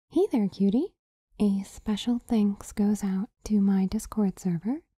Hey there, cutie. A special thanks goes out to my Discord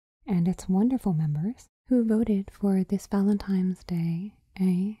server and its wonderful members who voted for this Valentine's Day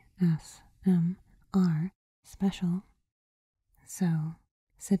ASMR special. So,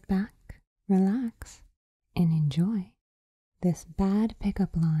 sit back, relax, and enjoy this bad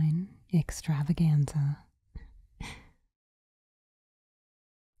pickup line extravaganza.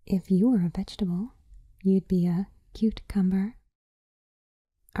 If you were a vegetable, you'd be a cucumber.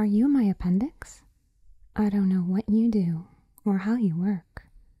 Are you my appendix? I don't know what you do or how you work,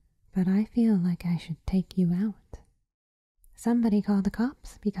 but I feel like I should take you out. Somebody call the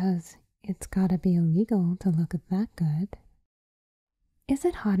cops because it's gotta be illegal to look that good. Is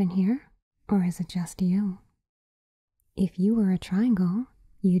it hot in here, or is it just you? If you were a triangle,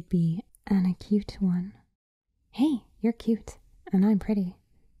 you'd be an acute one. Hey, you're cute, and I'm pretty.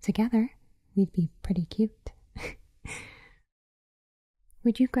 Together, we'd be pretty cute.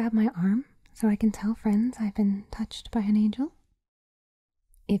 Would you grab my arm so I can tell friends I've been touched by an angel?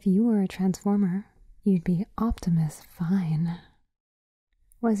 If you were a transformer, you'd be Optimus Fine.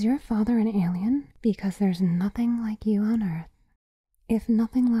 Was your father an alien? Because there's nothing like you on Earth. If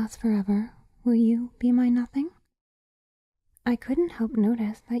nothing lasts forever, will you be my nothing? I couldn't help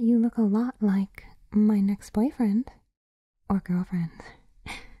notice that you look a lot like my next boyfriend or girlfriend.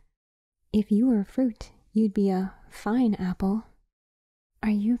 If you were a fruit, you'd be a fine apple. Are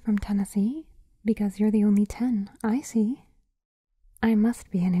you from Tennessee? Because you're the only 10 I see. I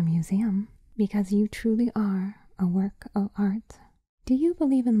must be in a museum because you truly are a work of art. Do you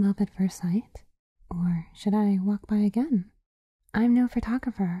believe in love at first sight? Or should I walk by again? I'm no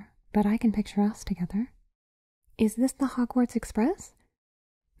photographer, but I can picture us together. Is this the Hogwarts Express?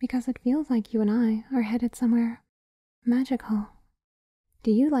 Because it feels like you and I are headed somewhere magical.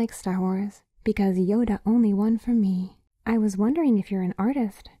 Do you like Star Wars? Because Yoda only won from me. I was wondering if you're an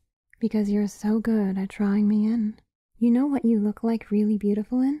artist, because you're so good at drawing me in. You know what you look like really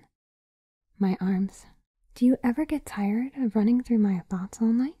beautiful in? My arms. Do you ever get tired of running through my thoughts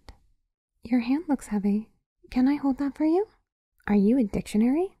all night? Your hand looks heavy. Can I hold that for you? Are you a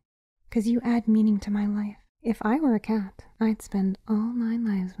dictionary? 'Cause you add meaning to my life. If I were a cat, I'd spend all 9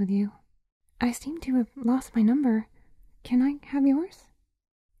 lives with you. I seem to have lost my number. Can I have yours?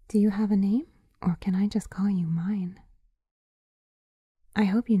 Do you have a name, or can I just call you mine? I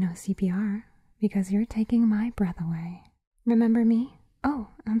hope you know CPR, because you're taking my breath away. Remember me? Oh,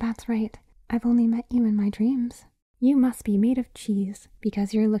 that's right. I've only met you in my dreams. You must be made of cheese,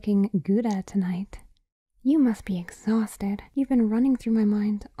 because you're looking Gouda tonight. You must be exhausted. You've been running through my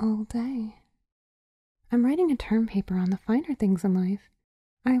mind all day. I'm writing a term paper on the finer things in life.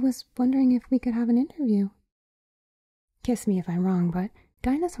 I was wondering if we could have an interview. Kiss me if I'm wrong, but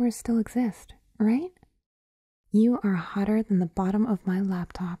dinosaurs still exist, right? You are hotter than the bottom of my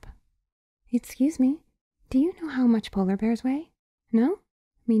laptop. Excuse me, do you know how much polar bears weigh? No?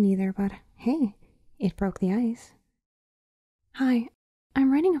 Me neither, but hey, it broke the ice. Hi, I'm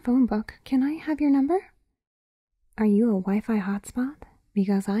writing a phone book. Can I have your number? Are you a Wi-Fi hotspot?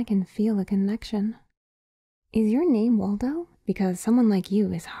 Because I can feel a connection. Is your name Waldo? Because someone like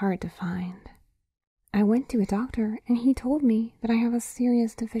you is hard to find. I went to a doctor and he told me that I have a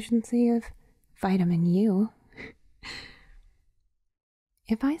serious deficiency of vitamin U.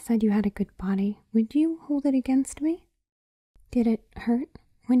 If I said you had a good body, would you hold it against me? Did it hurt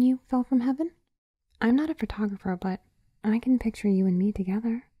when you fell from heaven? I'm not a photographer, but I can picture you and me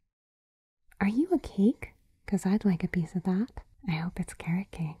together. Are you a cake? 'Cause I'd like a piece of that. I hope it's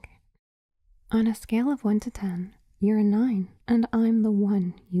carrot cake. On a scale of 1 to 10, you're a 9, and I'm the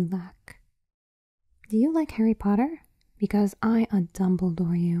 1 you lack. Do you like Harry Potter? Because I a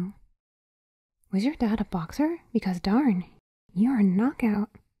Dumbledore you. Was your dad a boxer? Because darn, you're a knockout.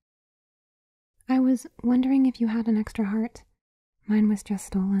 I was wondering if you had an extra heart. Mine was just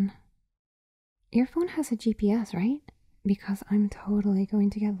stolen. Your phone has a GPS, right? Because I'm totally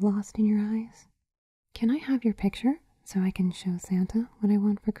going to get lost in your eyes. Can I have your picture so I can show Santa what I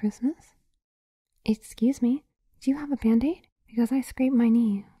want for Christmas? Excuse me, do you have a Band-Aid? Because I scraped my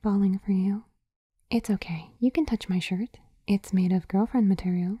knee falling for you. It's okay, you can touch my shirt. It's made of girlfriend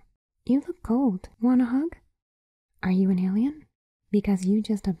material. You look cold. Want a hug? Are you an alien? Because you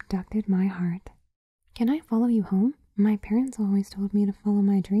just abducted my heart. Can I follow you home? My parents always told me to follow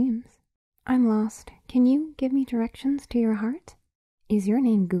my dreams. I'm lost. Can you give me directions to your heart? Is your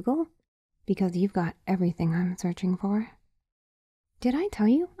name Google? Because you've got everything I'm searching for. Did I tell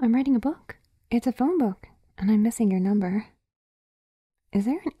you I'm writing a book? It's a phone book, and I'm missing your number. Is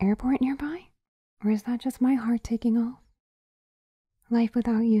there an airport nearby? Or is that just my heart taking off? Life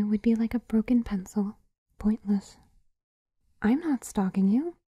without you would be like a broken pencil, pointless. I'm not stalking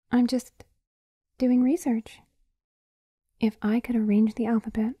you. I'm just doing research. If I could arrange the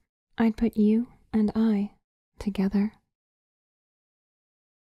alphabet, I'd put you and I together.